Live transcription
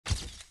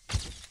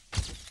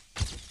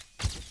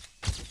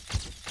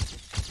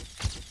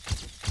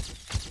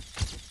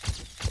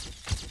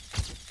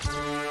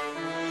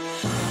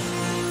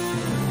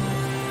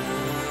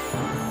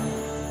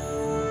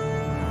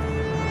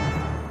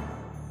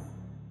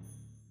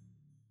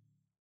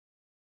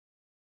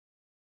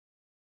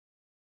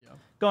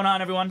Going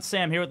on, everyone?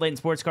 Sam here with Layton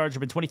Sports Cards.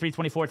 Urban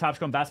 23-24 Top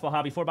Score Basketball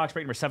Hobby. 4-box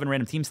break number 7,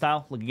 random team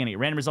style. Looking again at your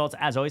random results.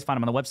 As always, find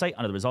them on the website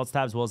under the results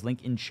tab as well as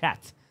link in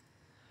chat.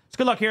 So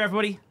good luck here,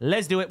 everybody.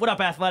 Let's do it. What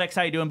up, Athletics?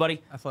 How you doing,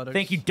 buddy? Athletics.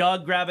 Thank you,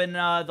 Doug, grabbing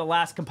the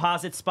last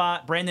composite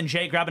spot. Brandon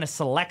J grabbing a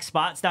select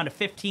spot. It's down to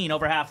 15,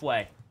 over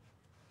halfway.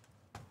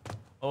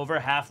 Over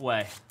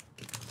halfway.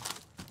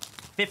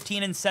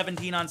 15 and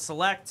 17 on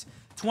select.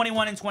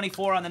 21 and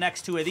 24 on the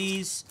next two of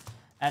these.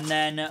 And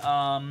then,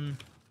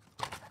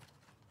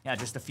 yeah,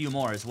 just a few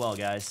more as well,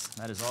 guys.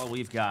 That is all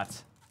we've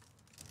got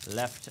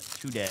left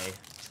today.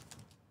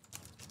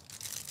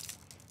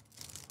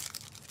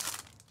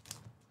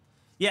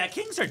 Yeah,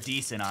 Kings are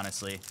decent,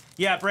 honestly.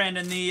 Yeah,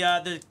 Brandon,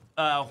 the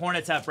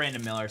Hornets have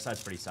Brandon Miller, so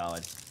that's pretty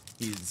solid.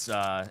 He's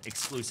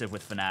exclusive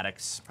with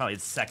Fanatics. Probably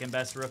the second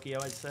best rookie, I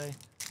would say,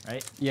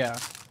 right? Yeah.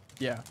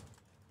 Yeah.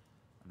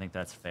 I think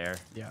that's fair.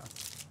 Yeah.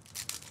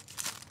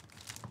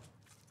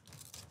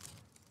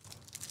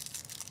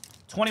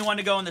 21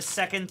 to go in the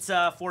second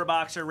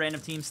 4-boxer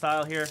random team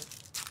style here.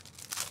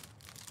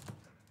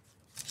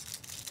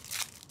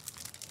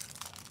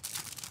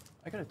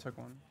 I could have took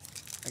one,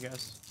 I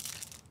guess.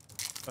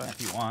 But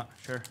If you want,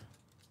 sure.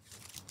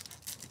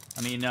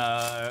 I mean,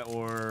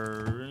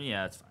 or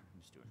yeah, it's fine.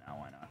 Just do it now.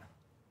 Why not?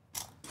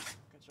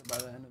 catch up by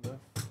the end of the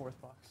 4th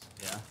box.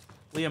 Yeah.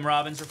 Liam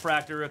Robbins,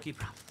 refractor rookie,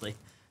 probably.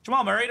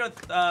 Jamal Murray to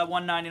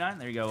 199.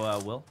 There you go,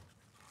 Will.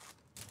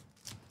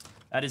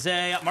 That is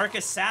a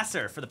Marcus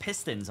Sasser for the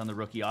Pistons on the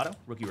rookie auto.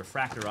 Rookie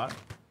refractor auto.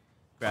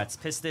 Congrats,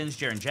 Pistons.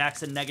 Jaren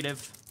Jackson,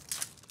 negative.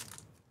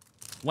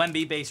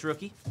 Wemby, base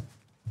rookie.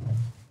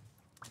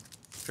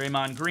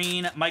 Draymond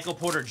Green. Michael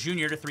Porter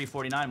Jr. to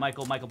 349.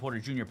 Michael Porter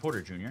Jr.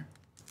 Porter Jr.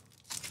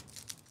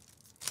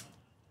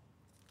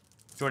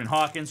 Jordan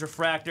Hawkins,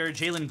 refractor.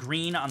 Jalen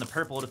Green on the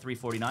purple to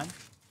 349.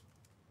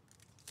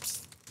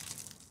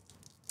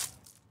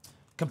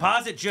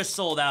 Composite just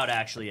sold out,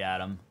 actually,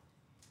 Adam.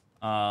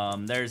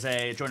 There's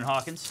a Jordan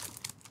Hawkins.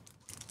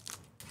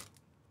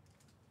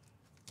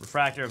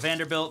 Refractor of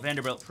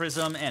Vanderbilt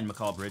Prism, and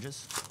McCall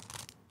Bridges.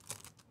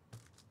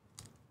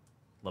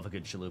 Love a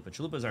good Chalupa.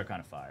 Chalupas are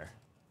kind of fire.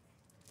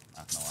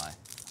 Not gonna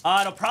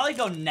lie. It'll probably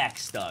go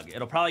next, Doug.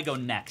 It'll probably go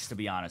next, to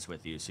be honest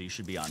with you, so you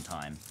should be on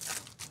time.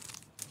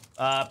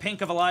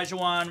 Pink of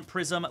Olajuwon,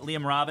 Prism,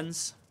 Liam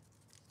Robbins.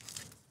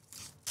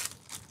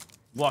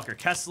 Walker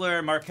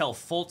Kessler, Markelle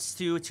Fultz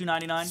to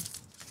 299.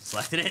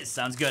 Selected it.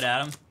 Sounds good,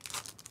 Adam.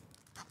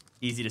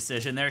 Easy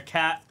decision there.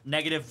 Cat,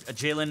 negative,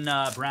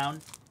 Jaylen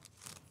Brown.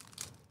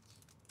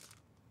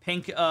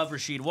 Pink of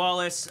Rasheed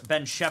Wallace,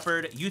 Ben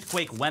Shepherd,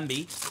 Youthquake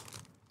Wemby.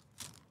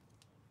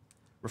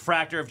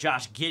 Refractor of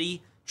Josh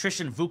Giddey,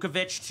 Tristan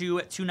Vukovic to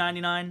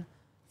 299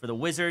 for the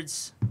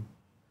Wizards.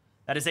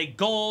 That is a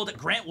gold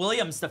Grant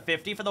Williams to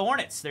 50 for the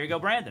Hornets. There you go,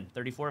 Brandon.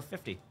 34 of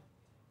 50.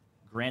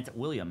 Grant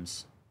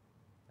Williams.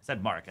 I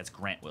said Mark. That's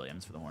Grant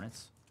Williams for the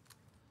Hornets.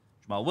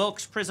 Jamal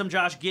Wilkes, Prism,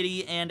 Josh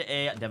Giddey, and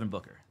a Devin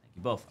Booker. Thank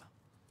you both.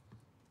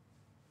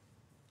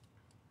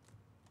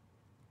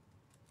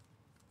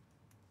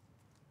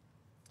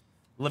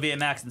 Olivier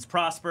Maxence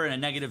Prosper and a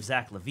negative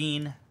Zach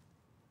LaVine.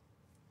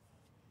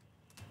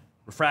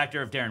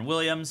 Refractor of Darren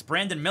Williams.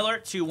 Brandon Miller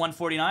to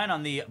 149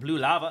 on the Blue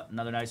Lava.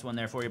 Another nice one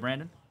there for you,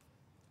 Brandon.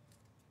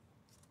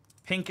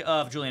 Pink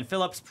of Julian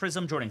Phillips.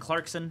 Prism, Jordan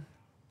Clarkson.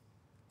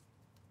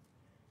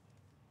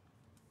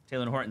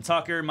 Taylor Horton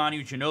Tucker.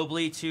 Manu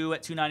Ginobili to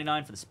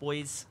 299 for the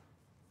Spoys.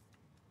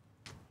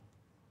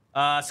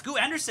 Scoot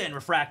Anderson,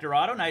 refractor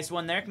auto. Nice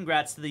one there.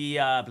 Congrats to the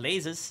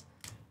Blazers.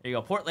 There you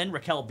go. Portland,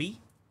 Raquel B.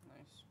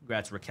 Nice.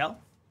 Congrats, Raquel.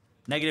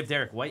 Negative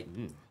Derek White.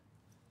 Ooh.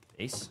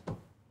 Base.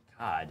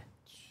 God.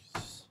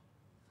 Jeez.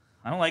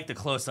 I don't like the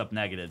close-up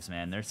negatives,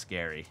 man. They're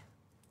scary.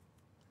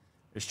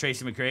 There's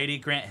Tracy McGrady,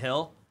 Grant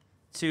Hill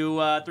to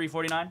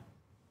 349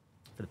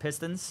 for the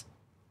Pistons.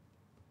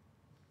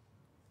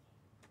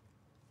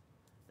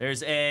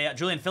 There's a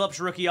Julian Phillips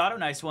rookie auto.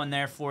 Nice one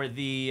there for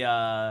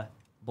the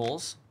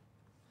Bulls.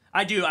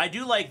 I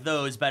do like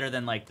those better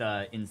than like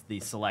the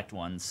select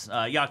ones.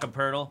 Jakob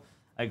Poeltl.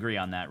 I agree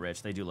on that,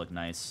 Rich. They do look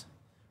nice.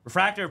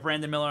 Refractor of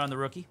Brandon Miller on the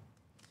rookie.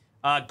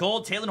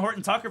 Gold Taylor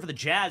Horton Tucker for the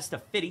Jazz to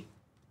 50.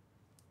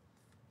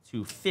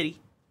 To 50.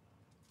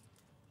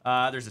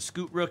 There's a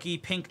Scoot rookie.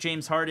 Pink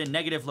James Harden.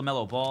 Negative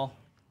LaMelo Ball.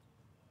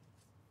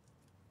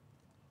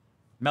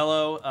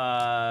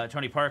 Melo,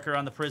 Tony Parker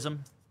on the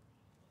Prism.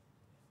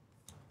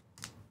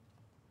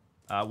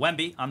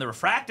 Wemby on the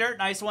refractor.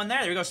 Nice one there.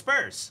 There we go,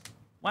 Spurs.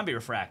 Wemby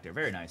refractor.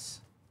 Very nice.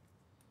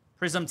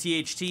 Prism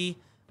THT.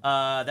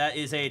 That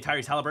is a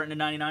Tyrese Halliburton to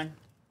 99.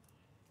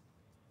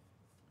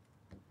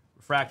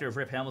 Refractor of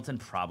Rip Hamilton,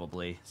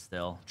 probably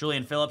still.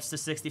 Julian Phillips to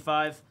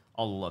 65.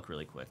 I'll look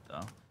really quick,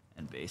 though.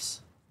 And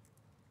base.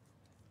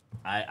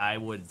 I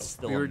would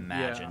still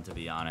imagine, to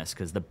be honest,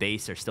 because the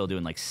base are still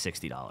doing like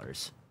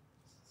 $60.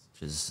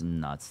 Which is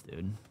nuts,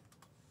 dude.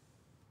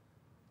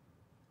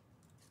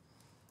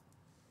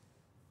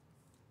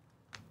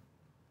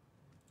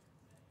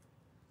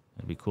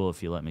 It'd be cool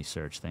if you let me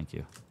search. Thank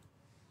you.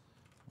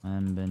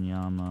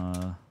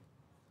 Wembanyama.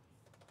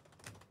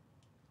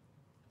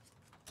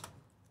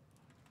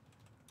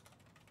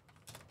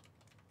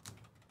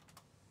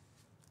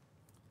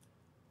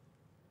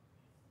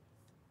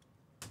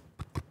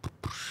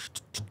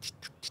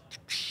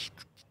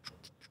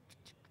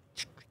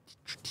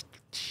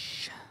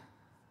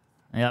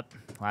 Yep.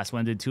 Last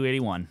one did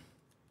 281.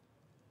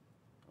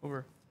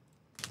 Over.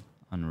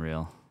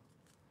 Unreal.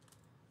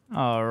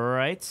 All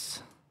right.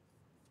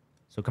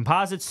 So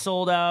composites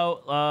sold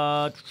out.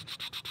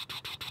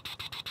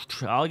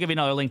 I'll give you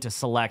another link to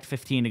select.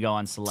 15 to go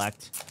on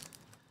select.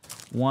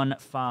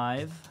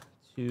 1-5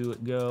 to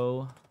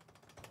go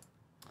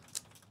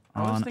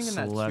I was on thinking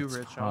that select too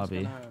rich. I was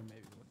hobby. gonna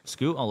maybe look.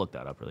 Scoot? I'll look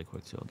that up really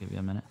quick too. I'll give you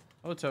a minute.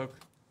 Oh, toke.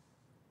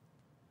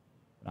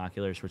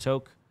 Binoculars for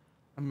Toke.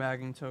 I'm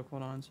magging toke.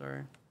 Hold on,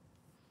 sorry.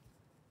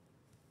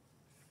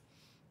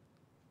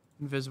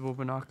 Invisible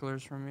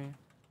binoculars for me.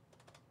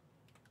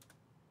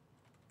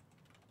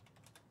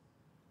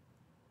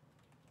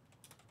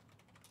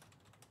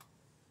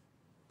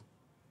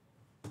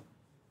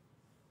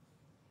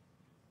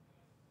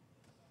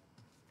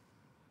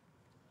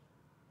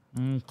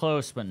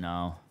 Close, but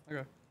no.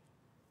 Okay.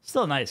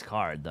 Still a nice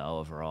card, though,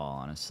 overall,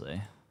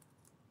 honestly.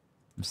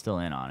 I'm still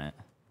in on it.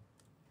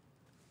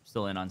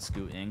 Still in on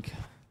Scoot Inc.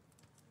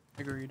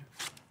 Agreed.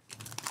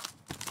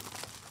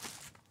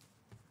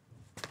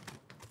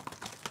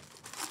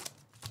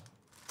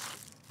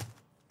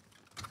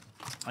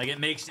 Like, it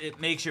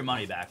makes your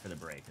money back for the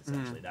break,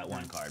 essentially. That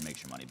one card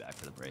makes your money back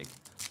for the break.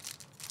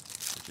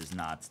 Which is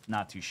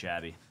not too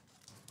shabby.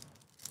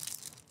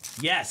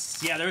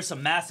 Yes, yeah, there were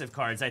some massive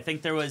cards. I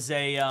think there was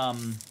a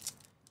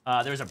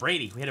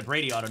Brady. We hit a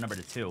Brady auto number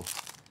to 2.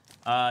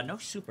 No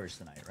supers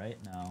tonight, right?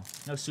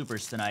 No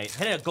supers tonight.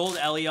 Hit a gold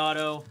Ellie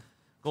auto,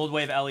 gold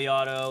wave Ellie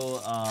auto,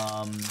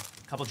 a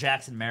couple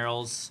Jackson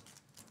Merrills.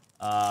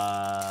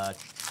 Probably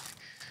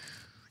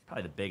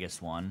the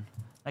biggest one.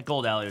 That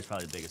gold Ellie was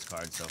probably the biggest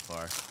card so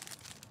far.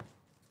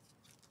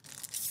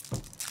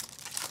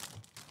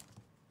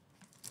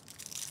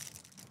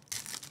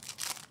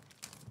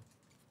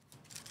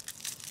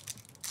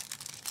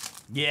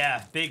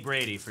 Yeah, big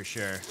Brady for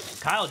sure.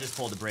 Kyle just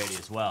pulled the Brady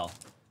as well.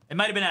 It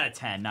might have been out of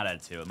 10, not out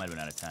of 2. It might have been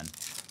out of 10.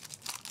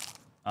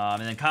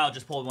 And then Kyle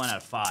just pulled 1 out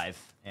of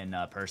 5 in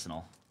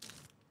personal.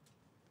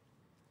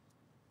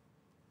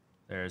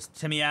 There's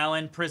Timmy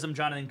Allen, Prism,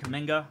 Jonathan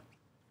Kuminga.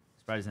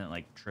 Surprised he didn't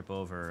like trip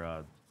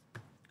over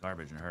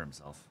garbage and hurt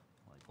himself.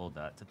 Well, he pulled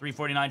that. To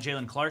 349,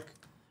 Jalen Clark.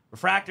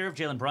 Refractor of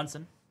Jalen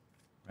Brunson.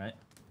 Right?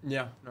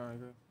 Yeah, no, I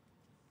agree.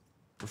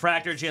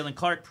 Refractor, Jalen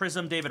Clark.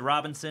 Prism, David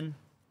Robinson.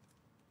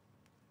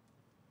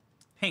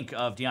 Pink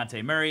of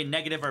Deontay Murray.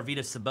 Negative,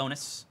 Arvydas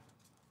Sabonis.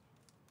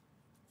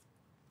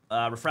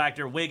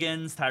 Refractor,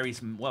 Wiggins.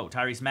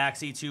 Tyrese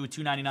Maxey to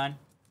 299.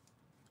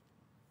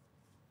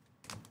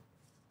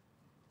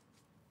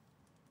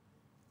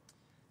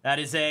 That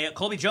is a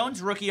Colby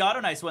Jones rookie auto.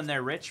 Nice one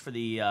there, Rich, for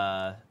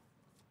the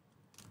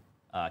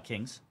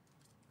Kings.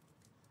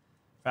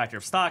 Refractor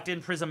of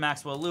Stockton. Prism,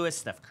 Maxwell Lewis.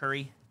 Steph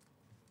Curry.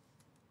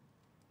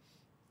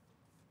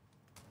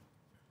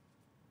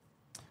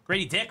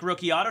 Grady Dick,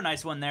 rookie auto.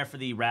 Nice one there for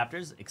the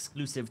Raptors.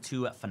 Exclusive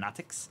to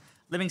Fanatics.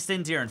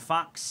 Livingston, De'Aaron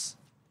Fox.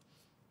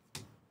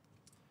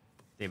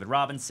 David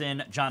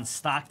Robinson. John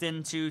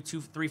Stockton to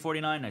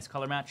 349. Nice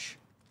color match.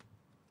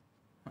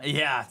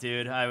 Yeah,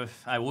 dude.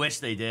 I wish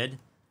they did.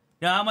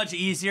 You know how much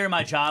easier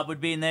my job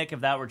would be, Nick,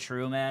 if that were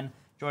true, man?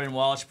 Jordan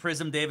Walsh.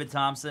 Prism, David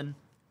Thompson.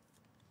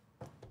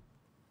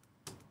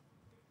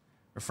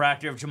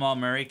 Refractor of Jamal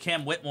Murray.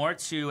 Cam Whitmore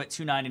to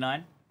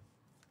 299.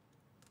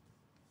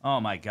 Oh,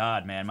 my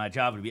God, man. My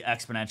job would be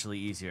exponentially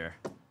easier.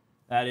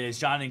 That is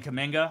Jonathan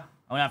Kuminga.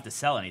 I don't have to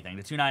sell anything.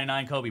 The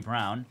 299 Kobe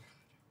Brown.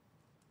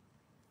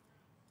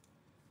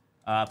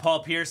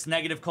 Paul Pierce,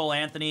 negative Cole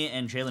Anthony,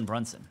 and Jalen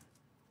Brunson.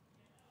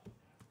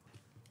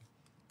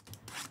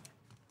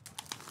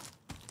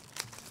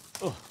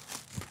 Oh.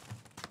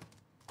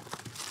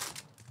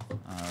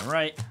 All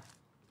right.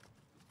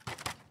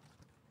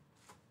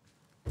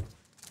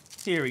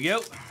 Here we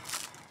go.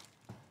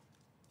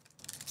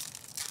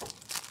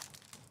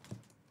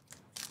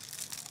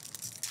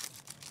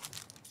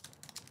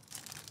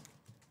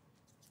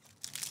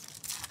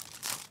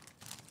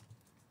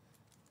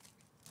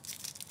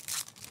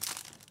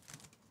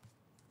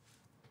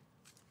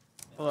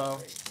 Hello.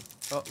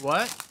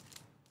 What?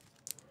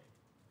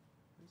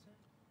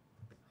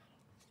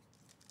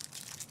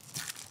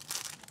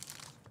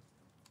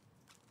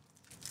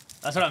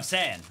 That's what I'm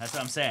saying. That's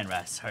what I'm saying,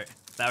 Raz.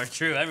 If that were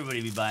true, everybody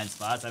would be buying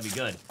spots. That'd be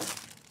good.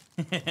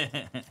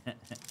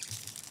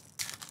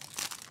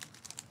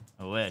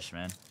 I wish,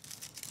 man.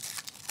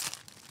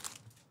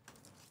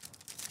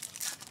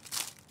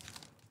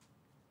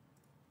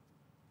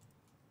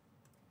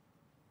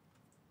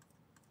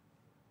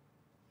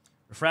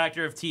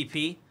 Refractor of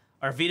TP.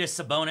 Arvydas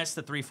Sabonis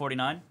to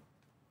 349.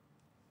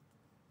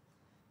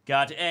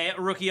 Got a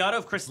rookie auto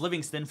of Chris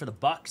Livingston for the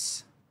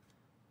Bucks.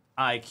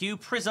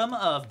 IQ Prism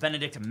of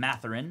Benedict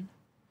Mathurin.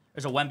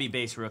 There's a Wemby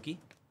base rookie.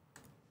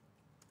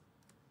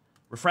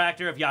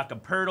 Refractor of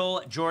Jakob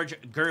Poeltl. George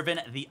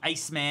Gervin, the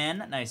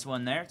Iceman. Nice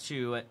one there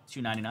to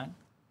 299.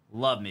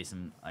 Love me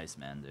some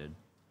Iceman, dude.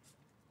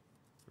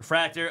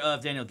 Refractor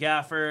of Daniel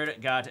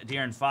Gafford. Got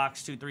De'Aaron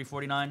Fox to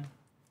 349.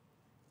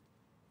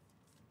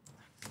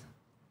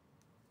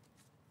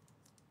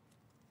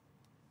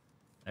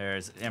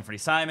 There's Anthony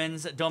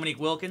Simons. Dominique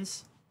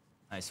Wilkins.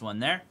 Nice one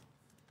there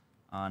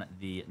on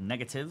the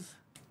negative.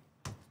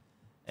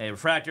 A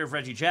refractor of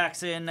Reggie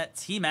Jackson,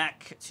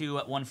 T-Mac to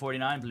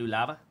 149, Blue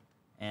Lava,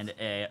 and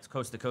a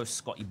coast-to-coast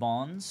Scotty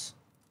Bonds.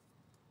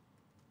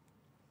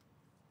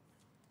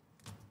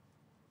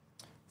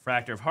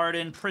 Refractor of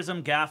Harden,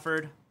 Prism,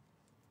 Gafford.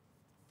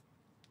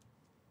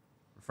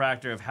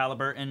 Refractor of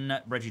Halliburton,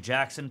 Reggie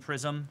Jackson,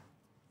 Prism.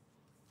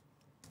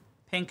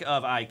 Pink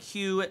of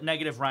IQ,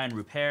 negative Ryan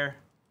Rupert.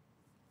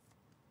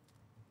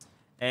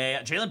 A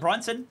Jalen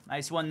Brunson,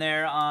 nice one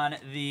there on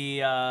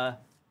the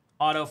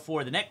auto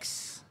for the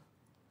Knicks.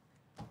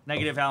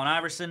 Negative Allen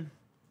Iverson.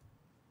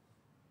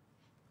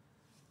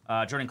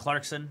 Jordan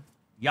Clarkson.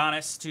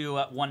 Giannis to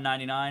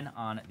 199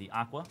 on the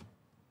Aqua.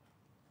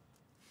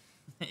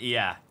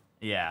 yeah.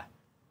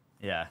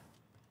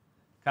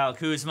 Kyle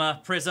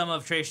Kuzma, Prism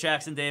of Trace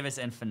Jackson Davis,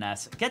 and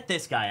Finesse. Get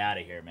this guy out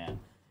of here, man.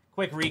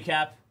 Quick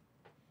recap.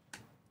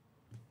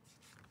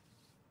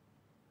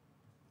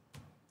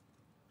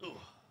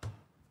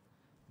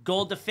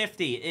 Gold to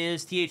 50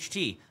 is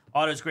THT.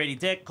 Autos Grady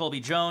Dick, Colby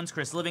Jones,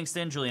 Chris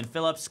Livingston, Julian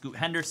Phillips, Scoot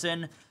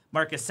Henderson,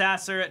 Marcus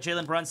Sasser,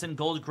 Jalen Brunson,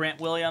 Gold Grant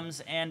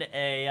Williams, and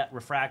a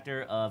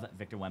refractor of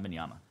Victor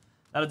Wembanyama.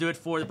 That'll do it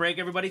for the break,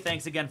 everybody.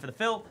 Thanks again for the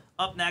fill.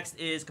 Up next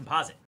is Composite.